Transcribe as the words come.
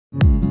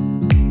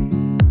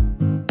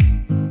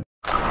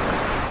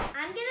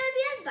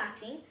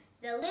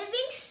the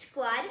Living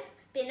Squad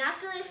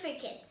Binoculars for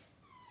Kids.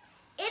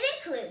 It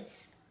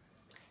includes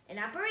an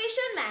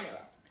operation manual,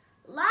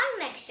 long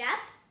neck strap,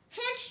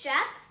 hand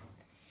strap,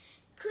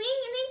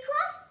 cleaning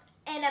cloth,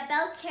 and a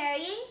belt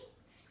carrying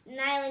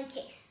nylon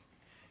case.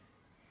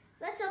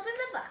 Let's open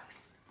the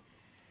box.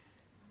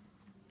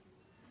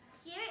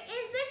 Here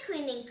is the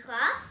cleaning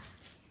cloth.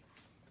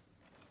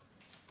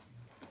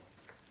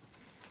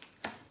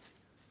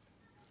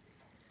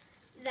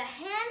 The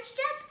hand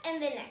strap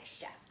and the neck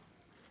strap.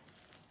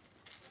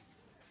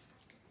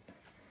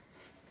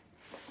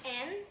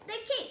 And the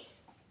case.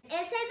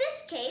 Inside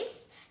this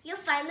case, you'll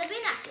find the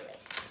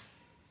binoculars.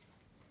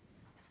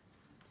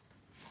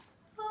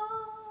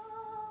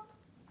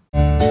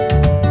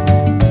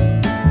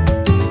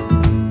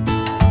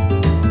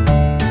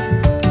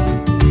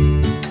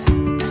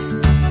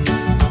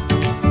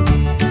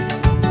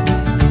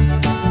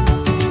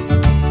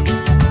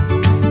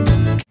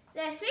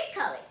 There are 3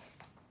 colors: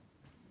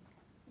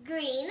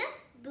 green,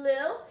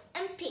 blue,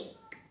 and pink.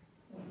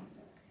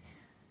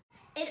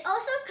 It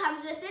also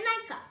comes with an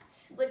eye cup,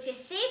 which is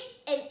safe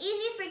and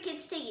easy for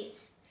kids to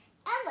use.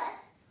 Unless,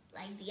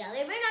 like the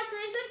other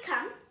binoculars would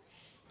come,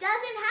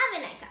 doesn't have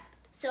an eye cup,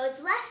 so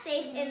it's less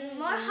safe and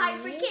more hard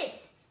for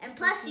kids. And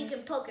plus, you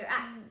can poke your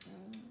eye.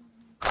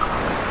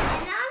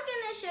 And now I'm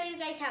going to show you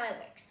guys how it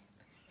works.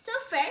 So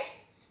first,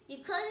 you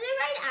close your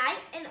right eye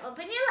and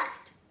open your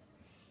left.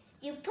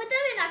 You put the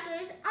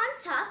binoculars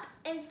on top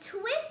and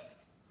twist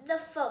the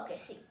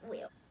focusing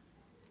wheel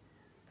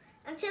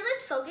until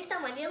it's focused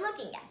on what you're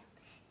looking at.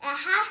 It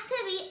has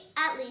to be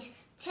at least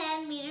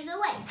 10 meters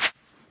away,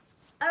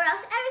 or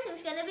else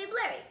everything's going to be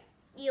blurry.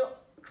 You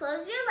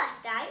close your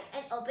left eye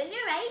and open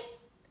your right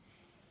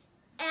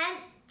and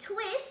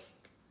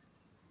twist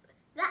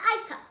the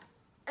eye cup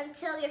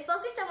until you're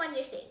focused on what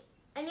you're seeing.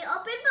 And you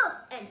open both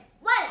and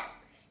voila!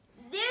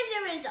 There's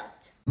your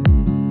result.